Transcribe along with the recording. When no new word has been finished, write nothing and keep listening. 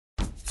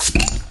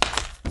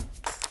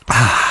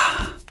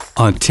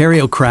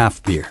Ontario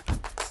craft beer.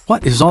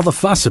 What is all the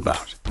fuss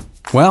about?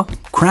 Well,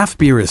 craft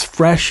beer is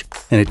fresh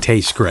and it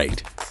tastes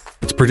great.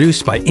 It's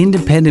produced by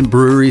independent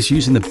breweries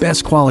using the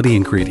best quality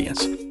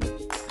ingredients.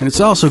 And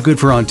it's also good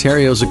for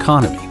Ontario's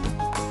economy.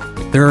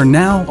 There are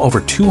now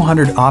over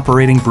 200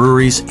 operating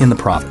breweries in the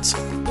province,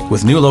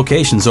 with new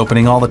locations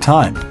opening all the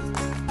time.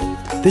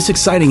 This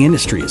exciting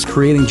industry is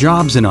creating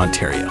jobs in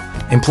Ontario,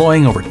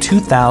 employing over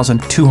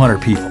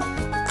 2,200 people.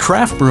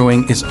 Craft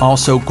brewing is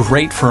also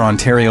great for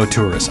Ontario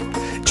tourism,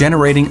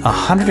 generating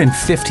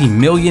 $150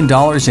 million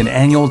in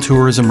annual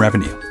tourism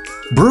revenue.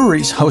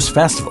 Breweries host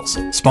festivals,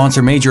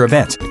 sponsor major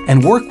events,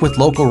 and work with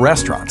local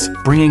restaurants,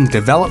 bringing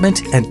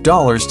development and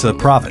dollars to the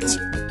province.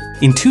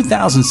 In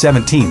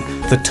 2017,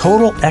 the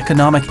total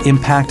economic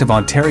impact of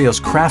Ontario's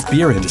craft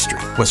beer industry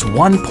was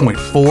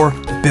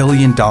 $1.4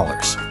 billion.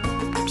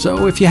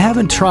 So if you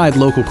haven't tried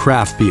local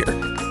craft beer,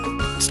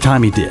 it's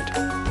time you did.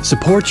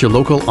 Support your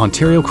local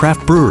Ontario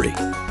craft brewery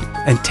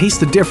and taste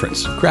the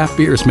difference craft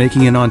beer is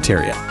making in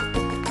Ontario.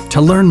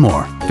 To learn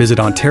more, visit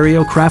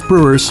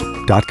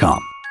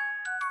OntarioCraftBrewers.com.